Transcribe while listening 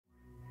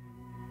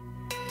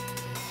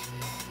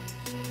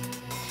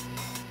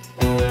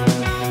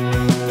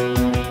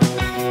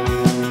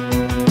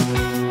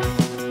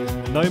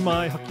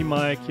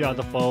mai, kia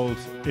ada fold,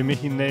 e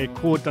mihi nei,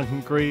 ko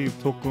Duncan Greive,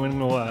 tōku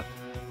ingoa.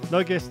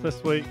 No guest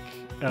this week,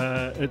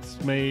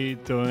 it's me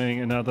doing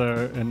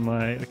another in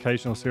my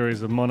occasional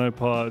series of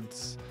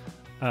monopods,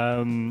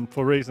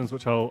 for reasons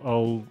which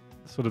I'll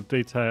sort of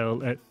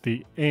detail at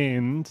the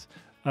end,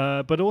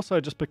 but also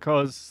just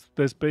because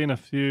there's been a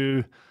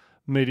few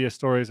media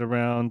stories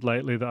around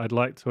lately that I'd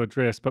like to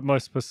address, but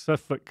most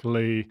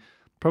specifically,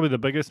 probably the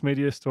biggest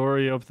media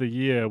story of the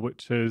year,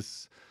 which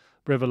is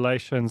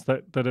revelations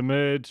that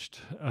emerged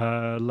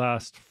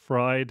last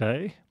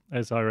Friday,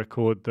 as I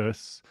record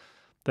this,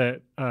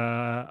 that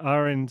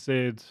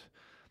RNZ,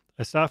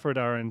 a staffer at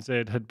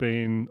RNZ had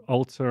been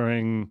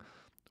altering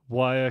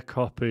wire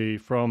copy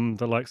from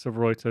the likes of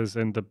Reuters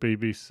and the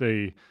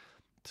BBC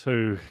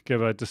to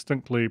give a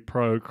distinctly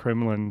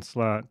pro-Kremlin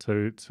slant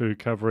to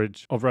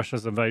coverage of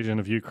Russia's invasion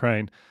of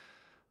Ukraine.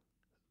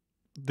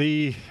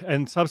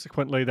 And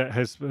subsequently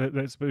that's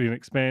been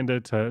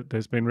expanded to,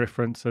 there's been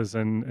references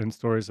in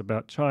stories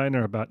about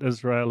China, about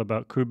Israel,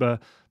 about Cuba,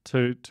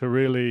 to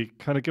really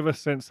kind of give a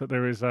sense that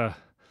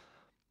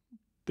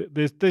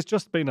there's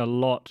just been a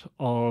lot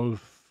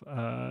of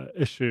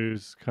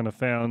issues kind of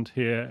found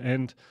here.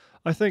 And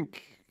I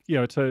think,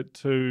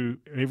 to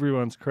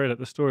everyone's credit,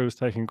 the story was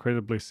taken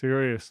incredibly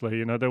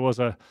seriously. There was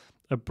a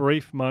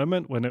brief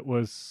moment when it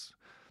was,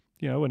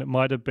 when it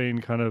might have been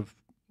kind of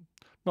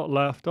not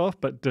laughed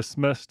off, but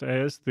dismissed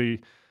as a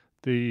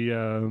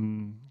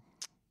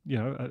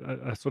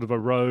sort of a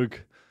rogue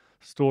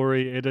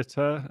story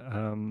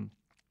editor.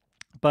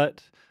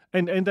 But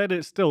that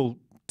it still,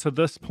 to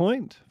this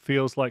point,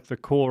 feels like the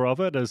core of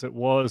it, as it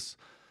was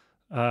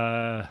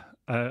a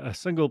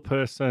single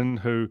person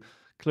who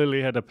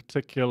clearly had a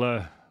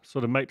particular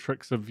sort of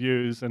matrix of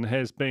views and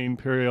has been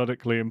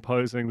periodically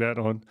imposing that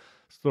on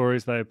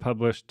stories they have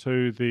published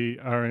to the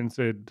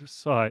RNZ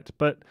site.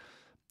 But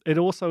it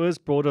also is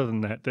broader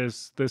than that.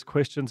 There's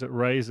questions it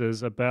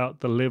raises about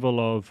the level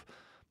of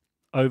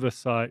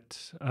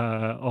oversight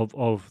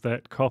of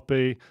that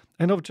copy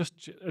and of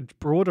just a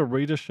broader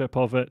readership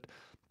of it,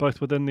 both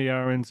within the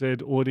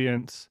RNZ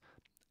audience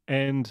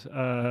and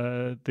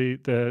the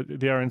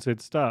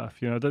RNZ staff.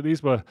 That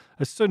these were,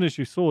 as soon as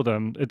you saw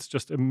them, it's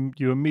just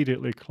you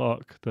immediately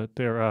clock that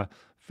there are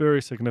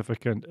very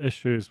significant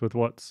issues with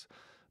what's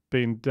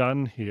been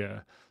done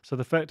here. So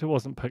the fact it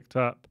wasn't picked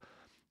up,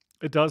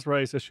 it does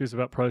raise issues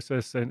about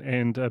process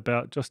and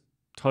about just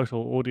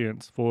total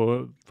audience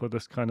for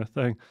this kind of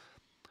thing.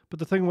 But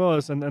the thing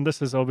was, and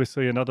this is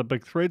obviously another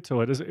big thread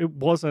to it, is it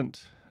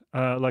wasn't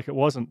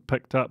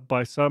picked up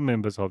by some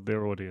members of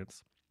their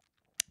audience.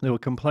 There were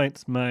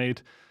complaints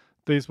made.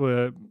 These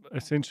were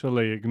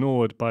essentially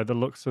ignored by the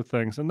looks of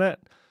things. And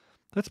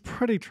that's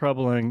pretty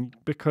troubling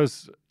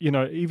because,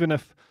 even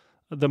if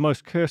the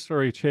most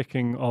cursory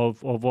checking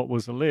of what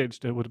was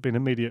alleged, it would have been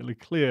immediately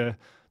clear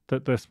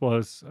that this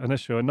was an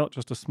issue and not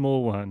just a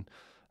small one.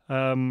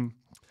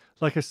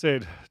 Like I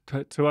said,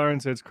 to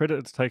RNZ's credit,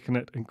 it's taken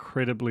it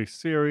incredibly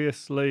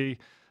seriously.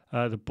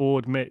 The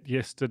board met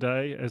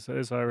yesterday,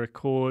 as I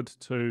record,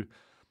 to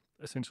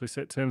essentially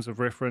set terms of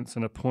reference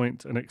and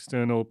appoint an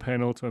external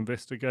panel to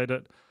investigate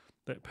it.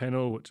 That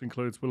panel, which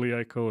includes Willie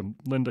Akel and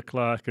Linda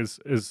Clark,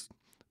 is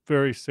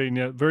very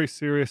senior, very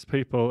serious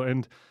people.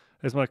 And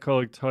as my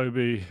colleague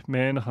Toby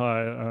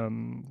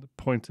Manhire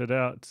pointed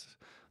out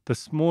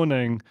this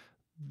morning,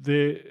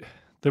 the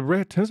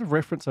terms of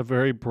reference are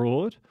very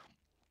broad.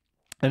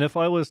 And if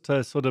I was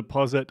to sort of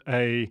posit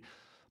a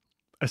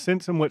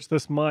sense in which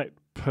this might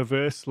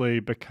perversely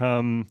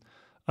become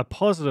a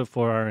positive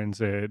for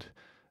RNZ,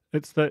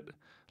 it's that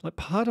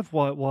part of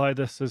why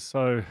this is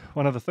so,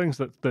 one of the things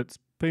that's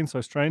been so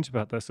strange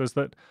about this is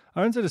that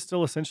RNZ is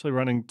still essentially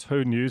running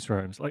two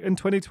newsrooms. Like in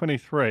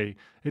 2023,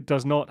 it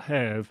does not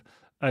have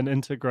an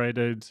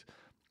integrated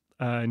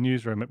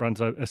newsroom. It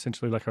runs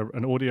essentially like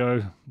an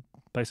audio,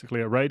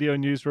 basically a radio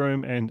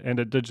newsroom and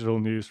a digital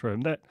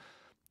newsroom.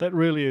 That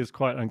really is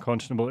quite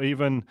unconscionable.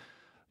 Even,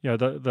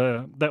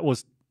 that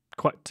was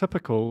quite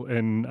typical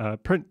in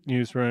print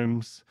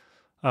newsrooms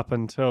up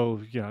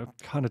until,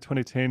 kind of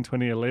 2010,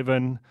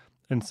 2011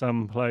 in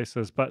some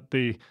places. But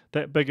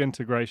that big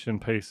integration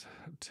piece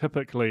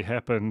typically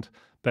happened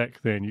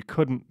back then. You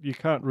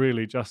can't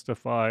really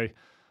justify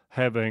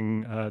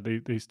having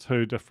these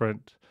two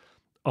different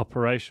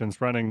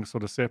operations running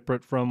sort of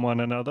separate from one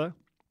another.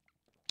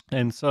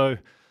 And so,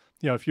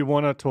 if you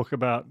want to talk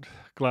about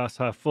glass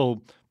half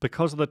full,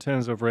 because of the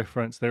terms of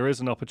reference, there is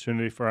an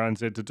opportunity for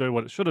RNZ to do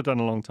what it should have done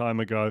a long time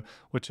ago,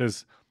 which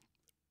is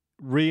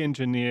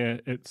re-engineer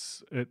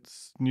its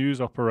news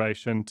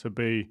operation to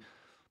be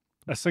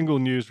a single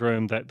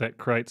newsroom that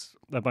creates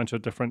a bunch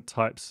of different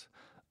types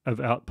of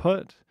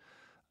output.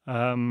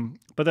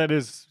 But that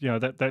is,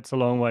 that's a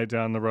long way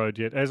down the road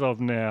yet. As of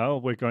now,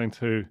 we're going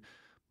to,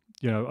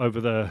 over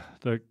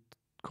the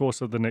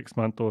course of the next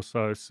month or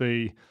so,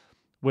 see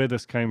where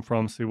this came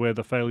from, see where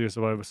the failures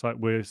of oversight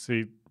were,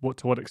 see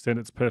to what extent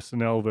it's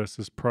personnel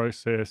versus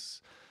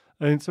process.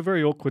 And it's a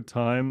very awkward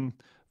time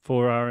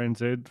for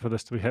RNZ for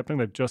this to be happening.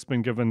 They've just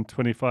been given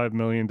 $25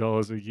 million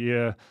a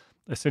year,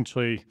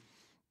 essentially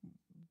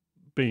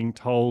being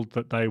told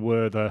that they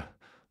were the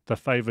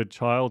favoured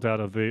child out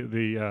of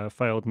the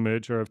failed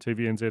merger of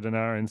TVNZ and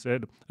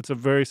RNZ. It's a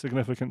very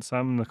significant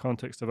sum in the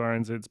context of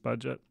RNZ's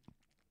budget.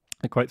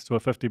 Equates to a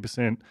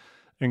 50%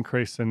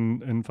 increase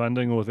in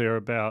funding or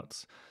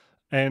thereabouts.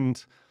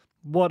 And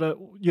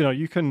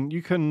you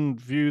can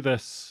view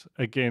this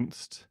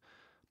against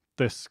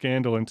this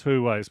scandal in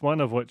two ways.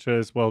 One of which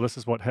is, well, this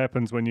is what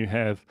happens when you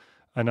have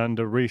an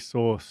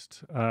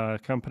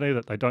under-resourced company,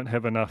 that they don't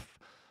have enough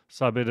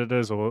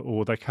sub-editors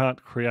or they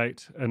can't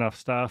create enough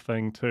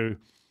staffing to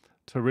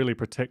really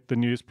protect the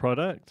news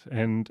product,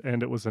 and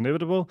it was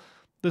inevitable.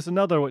 There's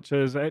another, which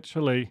is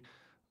actually,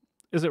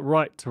 is it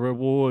right to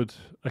reward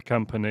a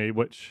company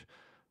which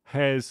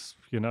has,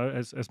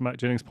 as Mark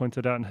Jennings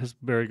pointed out in his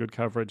very good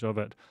coverage of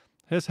it,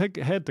 has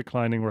had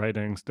declining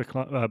ratings,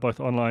 both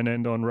online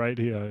and on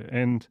radio,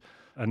 and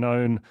a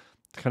known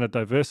kind of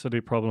diversity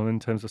problem in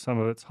terms of some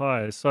of its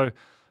hires. So,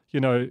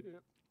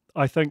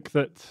 I think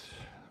that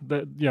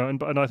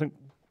and I think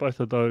both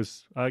of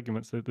those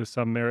arguments, that there's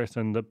some merit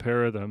in the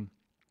pair of them.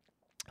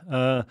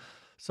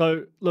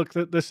 So look,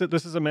 this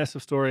is a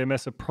massive story, a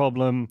massive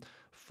problem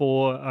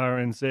for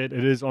RNZ. It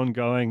is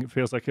ongoing. It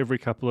feels like every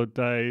couple of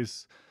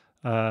days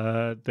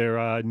there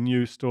are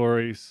new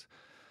stories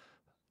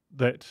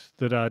that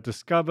are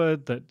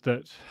discovered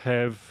that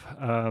have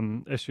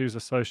issues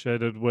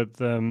associated with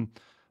them.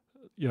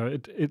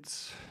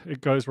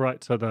 It goes right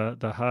to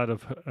the heart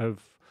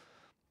of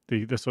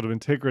the sort of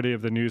integrity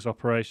of the news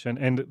operation,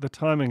 and the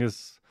timing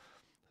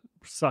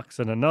sucks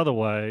in another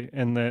way,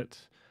 in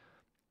that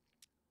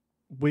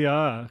we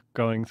are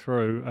going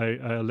through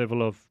a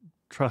level of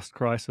trust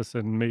crisis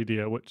in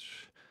media,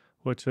 which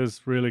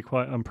is really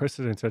quite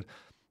unprecedented.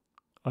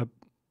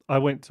 I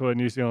went to a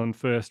New Zealand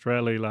First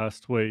rally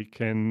last week,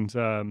 and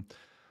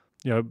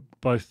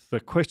both the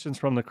questions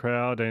from the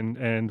crowd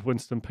and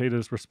Winston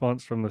Peters'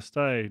 response from the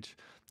stage,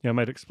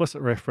 made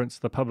explicit reference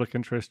to the Public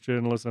Interest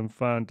Journalism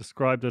Fund,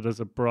 described it as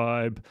a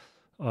bribe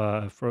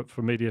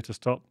for media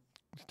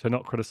to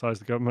not criticise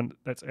the government.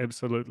 That's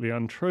absolutely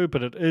untrue,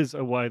 but it is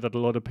a way that a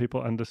lot of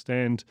people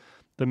understand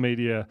the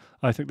media.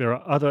 I think there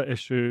are other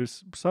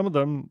issues, some of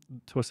them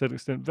to a certain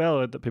extent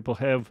valid, that people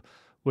have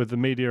with the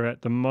media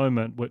at the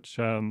moment, which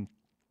have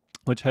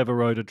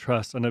eroded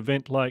trust. An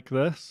event like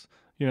this,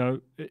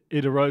 it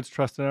erodes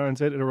trust in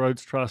RNZ, it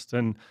erodes trust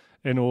in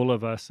all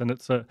of us, and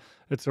it's a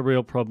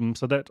real problem.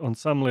 So that, on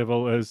some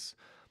level, is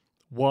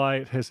why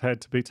it has had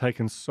to be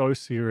taken so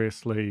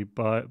seriously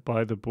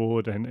by the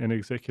board and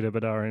executive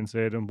at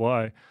RNZ, and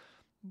why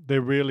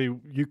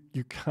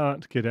you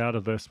can't get out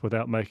of this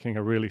without making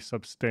a really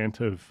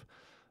substantive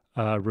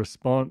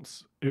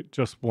response. It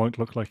just won't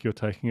look like you're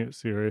taking it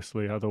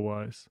seriously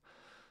otherwise.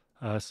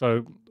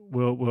 So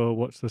we'll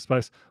watch this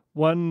space.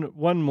 One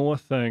more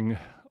thing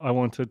I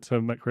wanted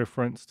to make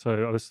reference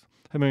to. I was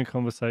having a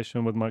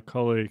conversation with my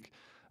colleague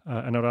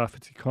Anna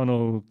Rafiti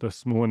Connell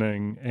this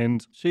morning,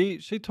 and she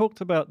talked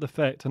about the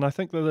fact, and I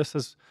think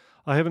that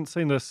I haven't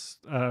seen this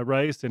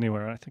raised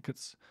anywhere. I think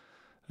it's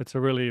a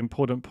really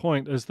important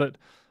point, is that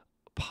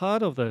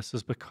part of this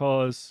is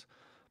because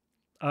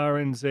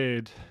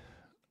RNZ,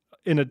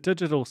 in a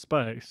digital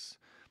space,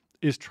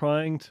 is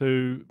trying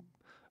to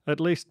at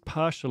least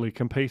partially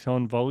compete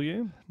on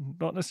volume,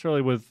 not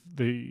necessarily with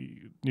the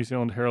New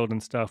Zealand Herald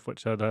and Stuff,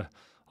 which are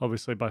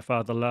obviously by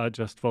far the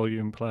largest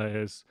volume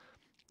players.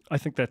 I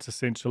think that's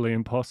essentially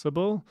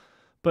impossible,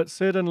 but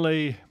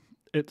certainly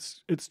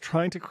it's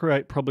trying to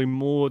create probably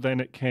more than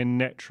it can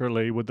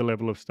naturally with the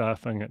level of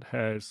staffing it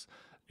has,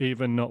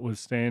 even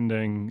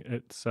notwithstanding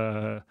its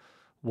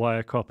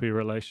wire copy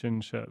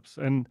relationships.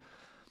 And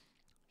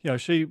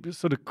she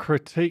sort of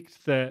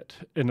critiqued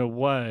that in a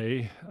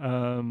way,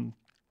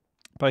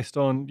 based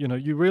on,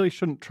 you really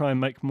shouldn't try and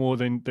make more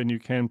than you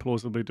can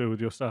plausibly do with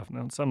your stuff.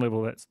 Now, on some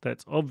level,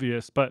 that's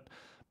obvious, but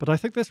I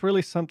think there's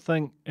really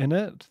something in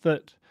it,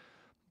 that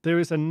there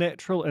is a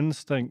natural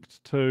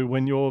instinct to,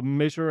 when you're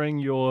measuring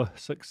your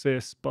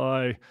success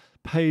by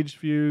page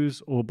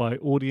views or by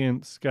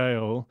audience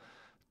scale,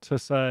 to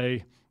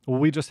say, well,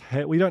 we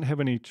don't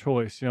have any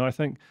choice. I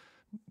think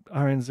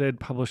RNZ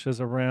publishes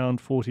around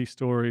 40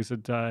 stories a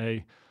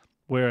day,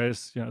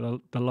 whereas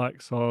the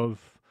likes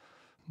of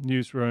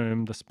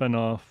Newsroom, the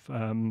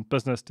Spinoff,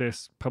 Business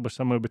Desk publish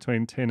somewhere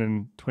between 10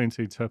 and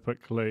 20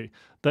 typically.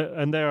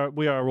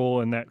 We are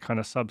all in that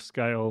kind of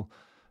subscale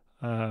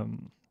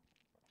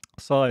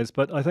size.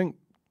 But I think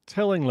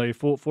tellingly,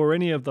 for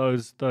any of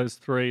those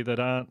three that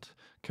aren't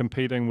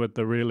competing with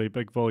the really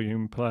big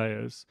volume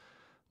players,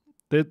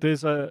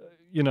 there's a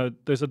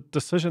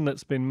decision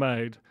that's been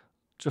made.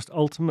 Just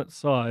ultimate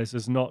size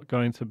is not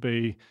going to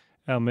be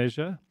our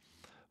measure.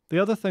 The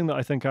other thing that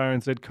I think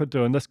RNZ could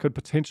do, and this could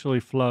potentially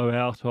flow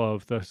out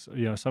of this,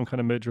 some kind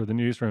of merger of the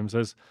newsrooms,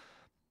 is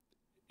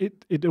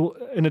it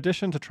in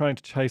addition to trying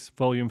to chase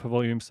volume for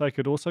volume's sake,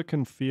 it also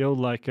can feel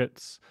like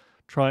it's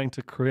trying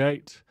to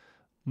create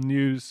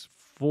news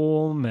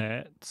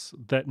formats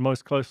that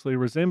most closely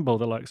resemble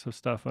the likes of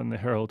Stuff and the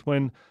Herald.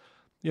 When,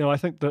 I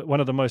think that one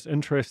of the most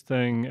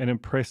interesting and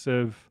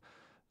impressive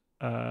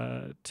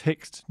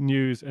text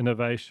news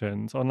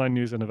innovations, online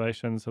news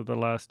innovations of the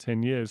last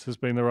 10 years has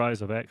been the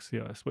rise of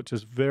Axios, which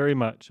is very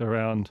much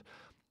around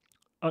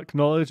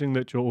acknowledging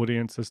that your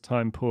audience is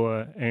time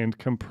poor and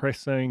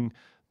compressing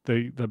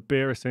the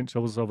bare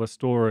essentials of a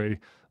story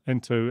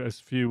into as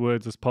few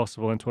words as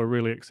possible into a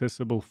really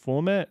accessible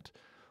format,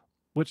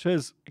 which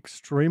is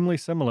extremely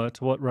similar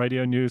to what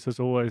radio news has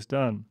always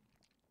done.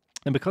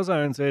 And because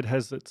RNZ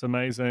has its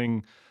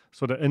amazing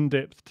sort of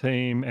in-depth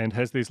team and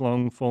has these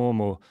long form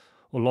or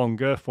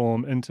longer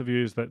form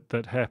interviews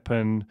that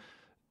happen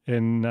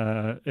in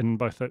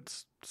both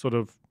its sort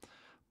of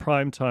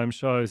primetime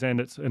shows and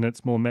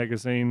its more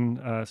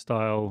magazine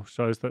style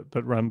shows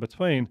that run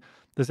between,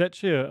 there's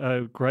actually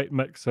a great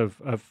mix of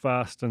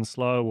fast and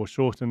slow or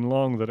short and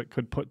long that it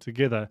could put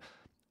together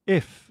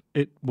if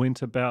it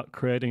went about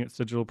creating its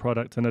digital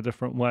product in a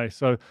different way.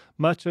 So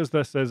much as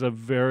this is a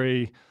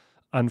very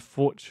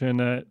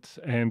unfortunate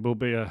and will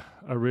be a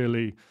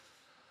really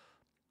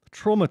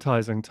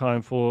traumatizing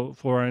time for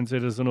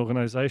RNZ as an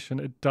organization,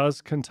 it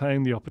does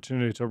contain the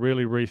opportunity to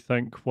really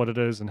rethink what it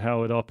is and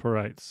how it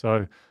operates.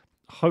 So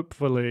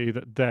hopefully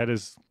that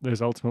is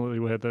ultimately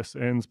where this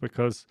ends,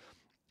 because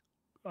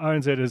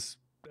RNZ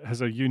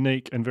has a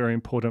unique and very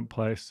important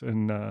place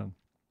in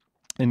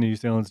New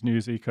Zealand's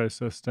news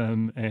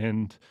ecosystem,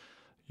 and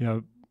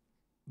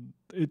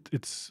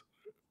it's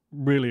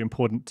really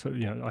important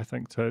to I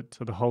think to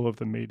the whole of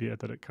the media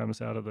that it comes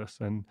out of this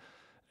in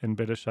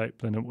better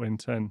shape than it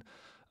went in.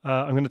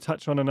 I'm going to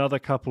touch on another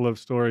couple of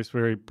stories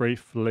very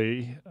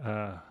briefly,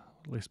 at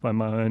least by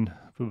my own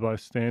for both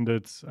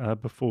standards,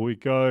 before we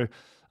go.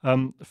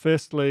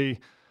 Firstly,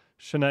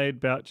 Sinead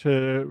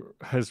Boucher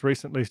has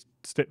recently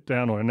stepped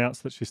down or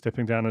announced that she's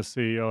stepping down as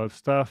CEO of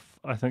Stuff.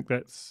 I think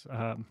that's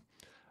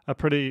a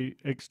pretty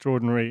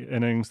extraordinary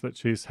innings that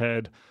she's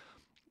had.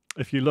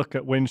 If you look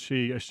at when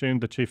she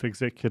assumed the chief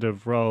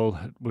executive role,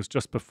 it was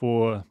just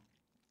before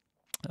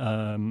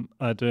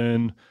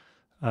Ardern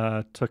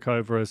took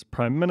over as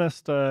Prime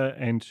Minister,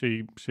 and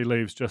she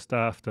leaves just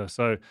after.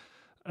 So,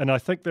 and I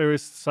think there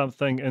is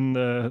something in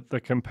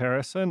the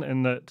comparison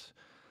in that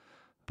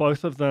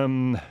both of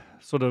them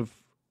sort of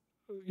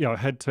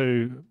had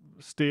to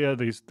steer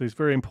these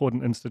very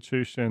important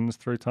institutions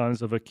through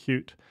times of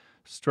acute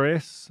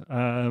stress,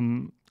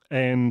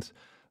 and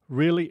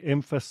really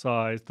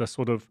emphasize the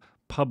sort of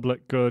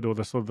public good or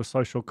the sort of the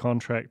social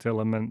contract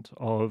element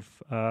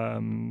of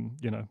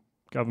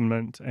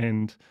government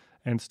and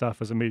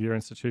Stuff as a media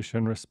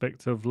institution,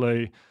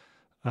 respectively.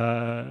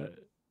 There's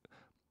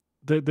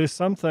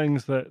some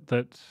things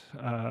that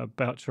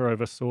Boucher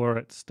oversaw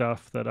at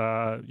Stuff that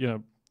are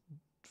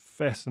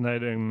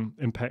fascinating,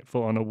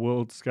 impactful on a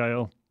world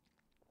scale.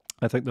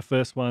 I think the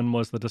first one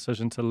was the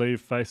decision to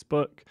leave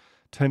Facebook.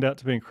 Turned out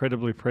to be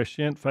incredibly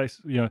prescient.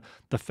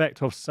 The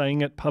fact of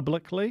saying it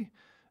publicly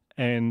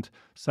and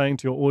saying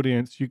to your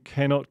audience, you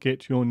cannot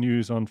get your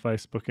news on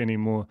Facebook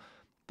anymore.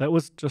 That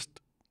was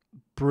just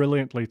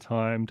brilliantly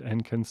timed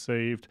and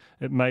conceived.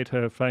 It made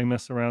her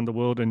famous around the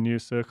world in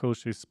news circles.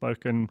 She's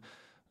spoken,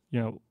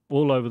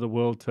 all over the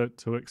world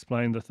to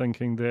explain the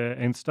thinking there.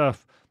 And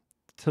Stuff,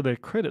 to their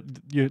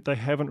credit, they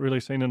haven't really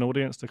seen an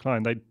audience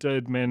decline. They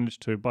did manage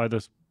to, by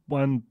this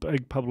one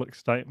big public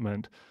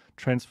statement,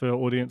 transfer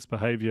audience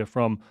behavior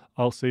from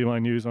I'll see my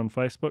news on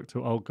Facebook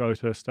to I'll go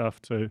to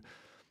Stuff to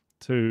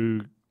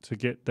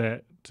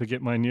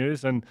get my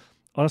news. And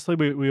honestly,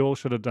 we all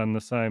should have done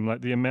the same.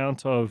 Like, the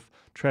amount of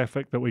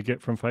traffic that we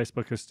get from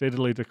Facebook has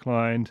steadily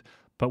declined,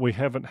 but we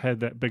haven't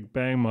had that big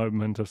bang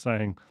moment of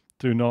saying,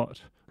 do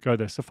not go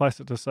there. Suffice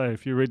it to say,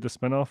 if you read the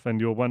Spinoff and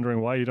you're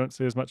wondering why you don't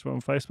see as much of it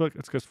on Facebook,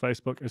 it's because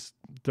Facebook is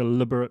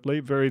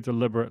very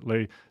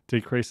deliberately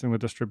decreasing the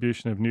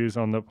distribution of news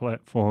on the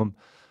platform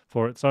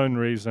for its own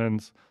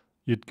reasons.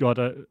 You'd got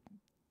to,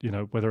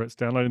 whether it's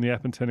downloading the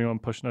app and turning on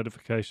push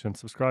notifications,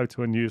 subscribe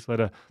to a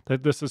newsletter,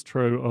 that this is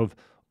true of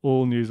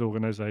all news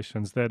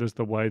organizations. That is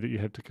the way that you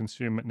have to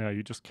consume it now.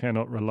 You just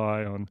cannot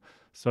rely on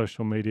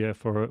social media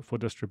for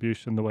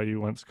distribution the way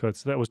you once could.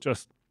 So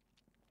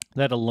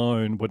that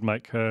alone would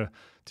make her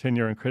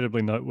tenure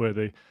incredibly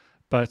noteworthy.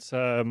 But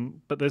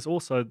there's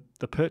also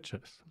the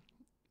purchase.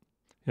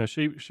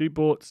 She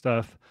bought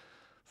Stuff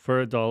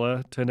for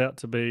 $1. Turned out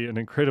to be an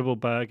incredible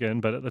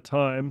bargain, but at the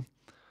time,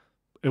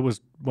 it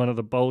was one of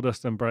the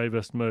boldest and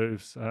bravest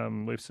moves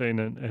we've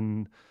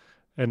seen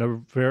in a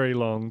very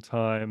long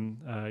time.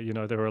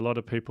 There were a lot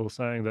of people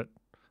saying that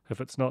if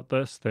it's not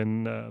this,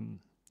 then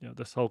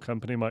this whole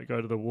company might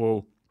go to the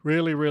wall.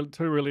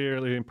 Two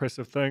really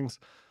impressive things.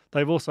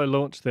 They've also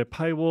launched their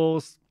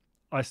paywalls.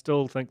 I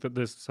still think that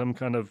there's some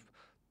kind of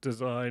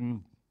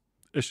design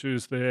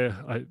issues there.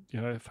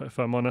 If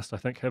I'm honest, I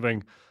think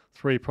having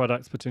 3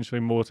 products, potentially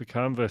more to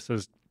come,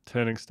 versus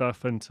turning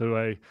Stuff into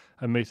a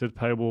metered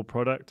paywall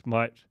product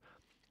might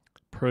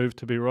prove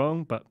to be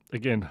wrong. But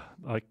again,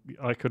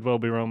 I could well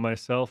be wrong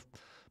myself.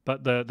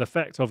 But the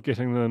fact of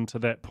getting them to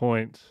that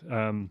point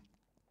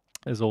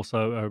is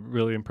also a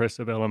really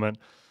impressive element.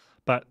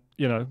 But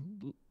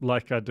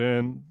like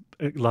Ardern,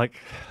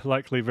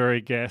 likely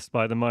very gassed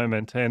by the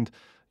moment, and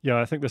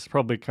I think this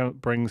probably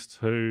brings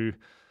to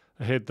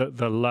ahead.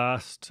 The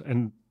last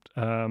and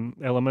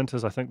element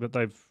is I think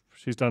that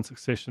she's done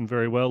succession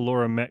very well.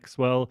 Laura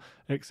Maxwell,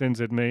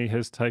 ex-NZME,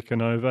 has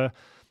taken over.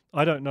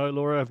 I don't know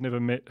Laura. I've never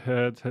met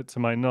her to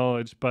my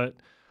knowledge, but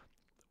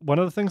one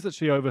of the things that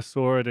she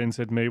oversaw at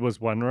NZME was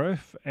One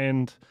Roof,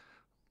 and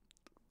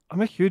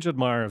I'm a huge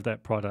admirer of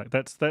that product.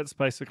 That's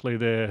basically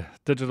their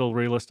digital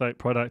real estate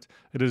product.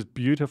 It is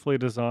beautifully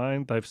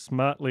designed. They've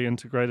smartly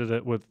integrated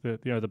it with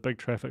the big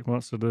traffic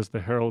monster that is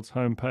the Herald's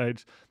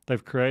homepage.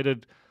 They've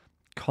created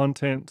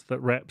content that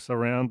wraps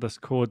around this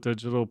core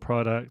digital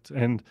product,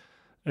 and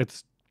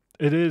it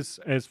is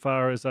as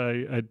far as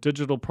a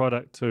digital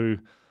product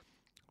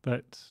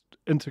that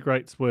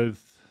integrates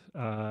with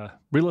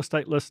real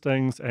estate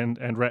listings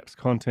and wraps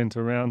content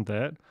around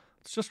that.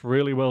 It's just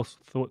really well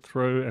thought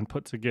through and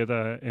put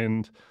together.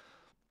 And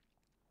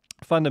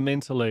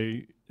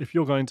fundamentally, if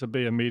you're going to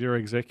be a media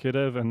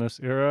executive in this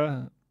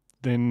era,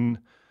 then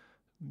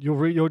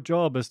your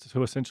job is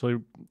to essentially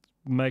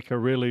make a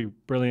really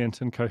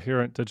brilliant and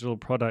coherent digital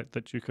product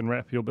that you can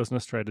wrap your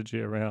business strategy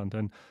around.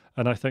 And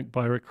I think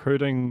by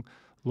recruiting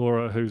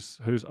Laura, who's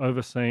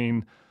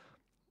overseen,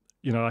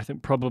 I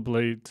think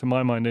probably, to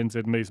my mind,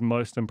 NZME's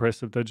most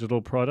impressive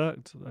digital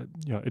product,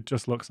 it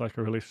just looks like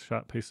a really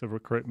sharp piece of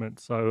recruitment.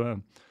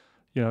 So,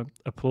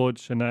 applaud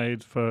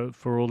Sinead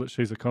for all that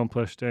she's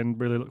accomplished, and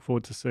really look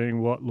forward to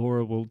seeing what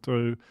Laura will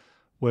do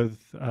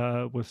with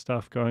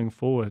stuff going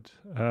forward.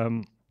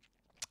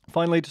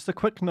 Finally, just a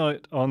quick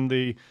note on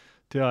the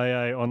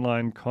DIA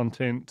online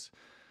content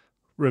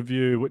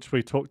review, which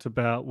we talked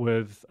about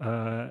with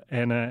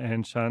Anna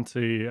and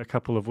Shanti a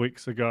couple of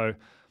weeks ago.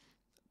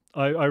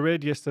 I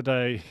read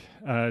yesterday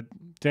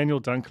Daniel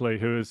Dunkley,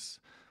 who has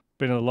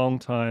been a long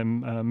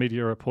time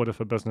media reporter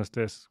for Business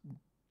Desk.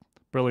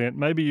 Brilliant.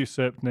 Maybe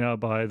usurped now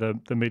by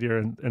the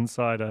Media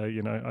Insider.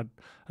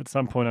 At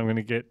some point I'm going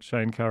to get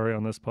Shane Curry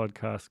on this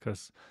podcast,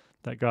 because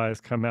that guy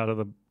has come out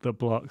of the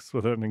blocks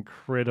with an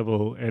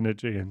incredible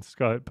energy and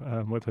scope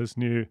with his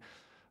new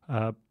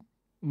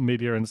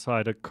Media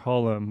Insider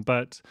column.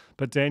 But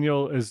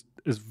Daniel is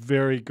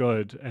very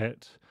good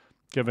at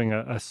giving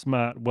a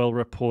smart,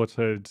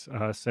 well-reported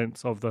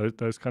sense of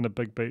those kind of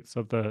big beats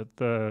of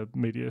the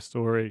media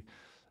story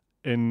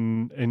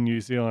in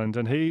New Zealand.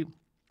 And he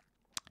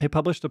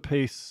published a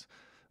piece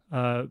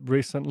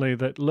recently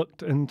that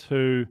looked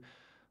into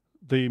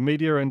the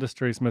media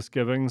industry's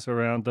misgivings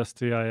around this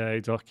DIA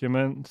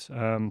document,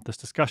 this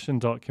discussion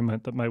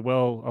document that may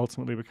well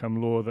ultimately become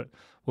law, that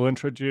will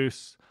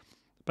introduce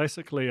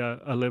basically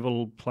a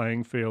level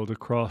playing field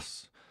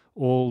across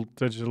all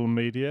digital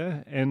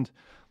media. And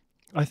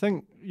I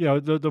think,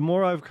 the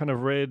more I've kind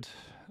of read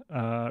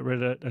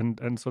it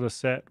and sort of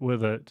sat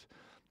with it,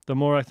 the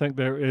more I think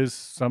there is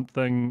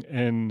something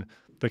in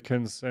the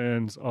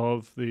concerns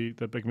of the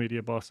big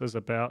media bosses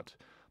about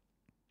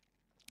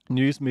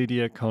news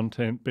media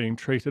content being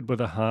treated with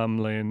a harm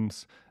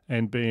lens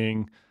and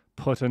being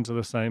put into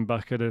the same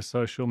bucket as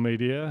social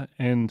media.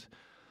 And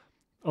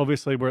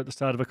obviously we're at the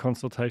start of a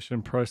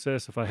consultation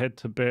process. If I had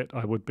to bet,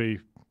 I would be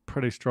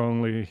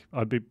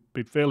I'd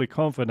be fairly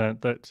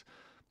confident that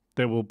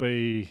there will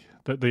be,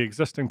 that the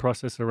existing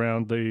process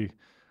around the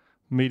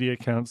Media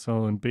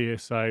Council and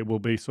BSA will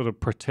be sort of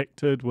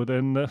protected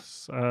within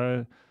this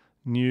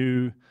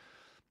new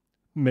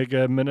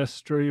mega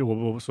ministry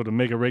or sort of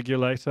mega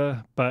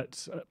regulator,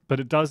 but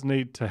it does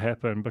need to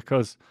happen,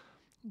 because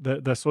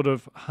the sort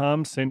of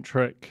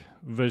harm-centric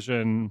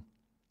vision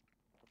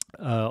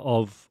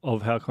of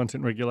how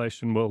content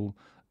regulation will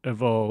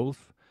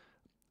evolve,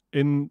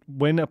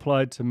 when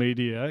applied to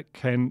media,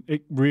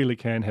 it really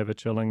can have a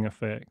chilling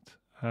effect.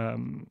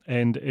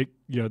 And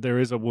there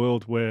is a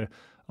world where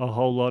a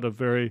whole lot of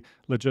very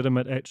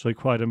legitimate, actually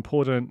quite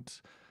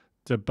important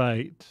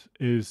debate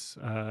is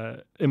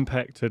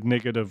impacted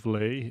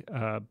negatively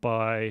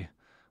by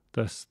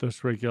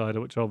this regulator,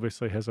 which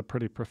obviously has a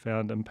pretty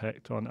profound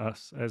impact on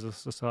us as a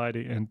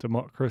society and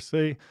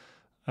democracy.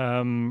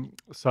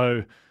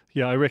 So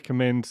I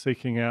recommend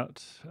seeking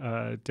out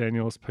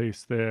Daniel's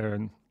piece there,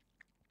 and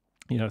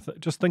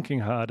just thinking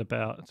hard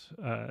about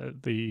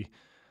that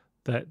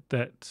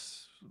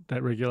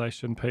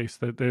regulation piece.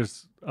 That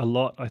there's a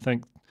lot, I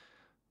think,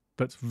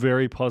 that's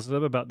very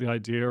positive about the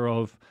idea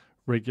of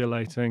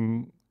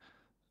regulating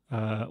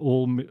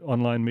all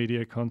online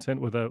media content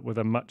with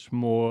a much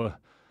more,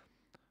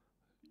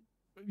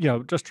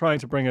 just trying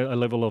to bring a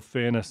level of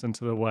fairness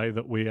into the way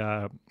that we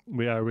are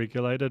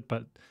regulated.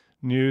 But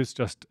news,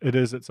 it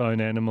is its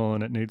own animal,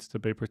 and it needs to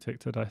be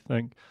protected, I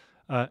think.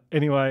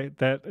 Anyway,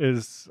 that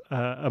is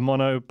a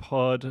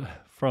monopod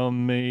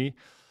from me.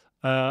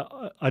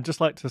 I'd just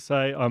like to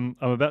say I'm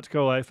about to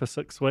go away for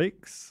 6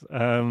 weeks.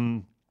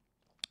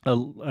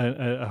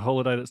 A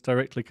holiday that's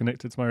directly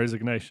connected to my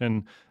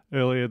resignation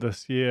earlier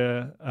this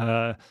year.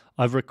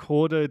 I've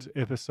recorded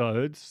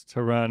episodes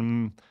to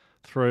run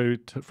through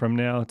from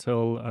now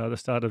till the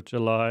start of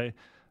July,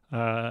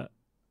 and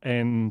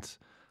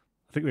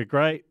I think they're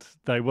great.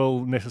 They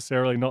will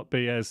necessarily not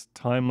be as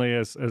timely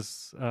as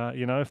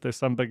if there's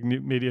some big new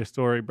media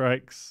story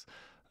breaks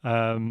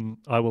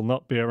I will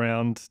not be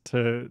around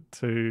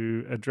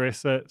to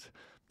address it.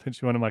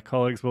 Potentially one of my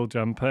colleagues will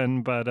jump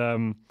in, but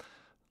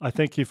I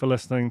thank you for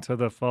listening to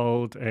The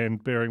Fold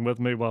and bearing with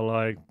me while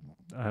I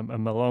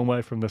am a long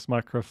way from this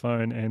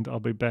microphone, and I'll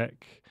be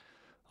back.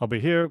 I'll be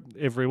here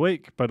every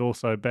week, but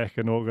also back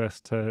in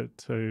August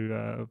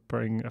to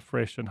bring a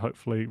fresh and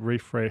hopefully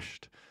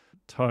refreshed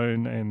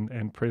tone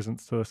and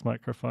presence to this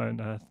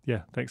microphone.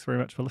 Thanks very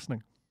much for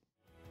listening.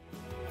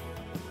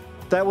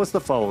 That was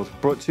The Fold,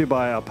 brought to you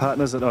by our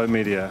partners at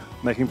oOh!media,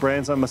 making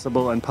brands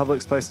unmissable and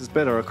public spaces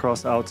better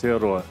across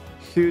Aotearoa.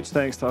 Huge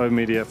thanks to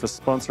oOh!media for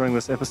sponsoring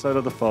this episode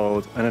of The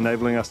Fold and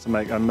enabling us to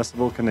make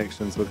unmissable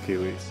connections with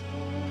Kiwis.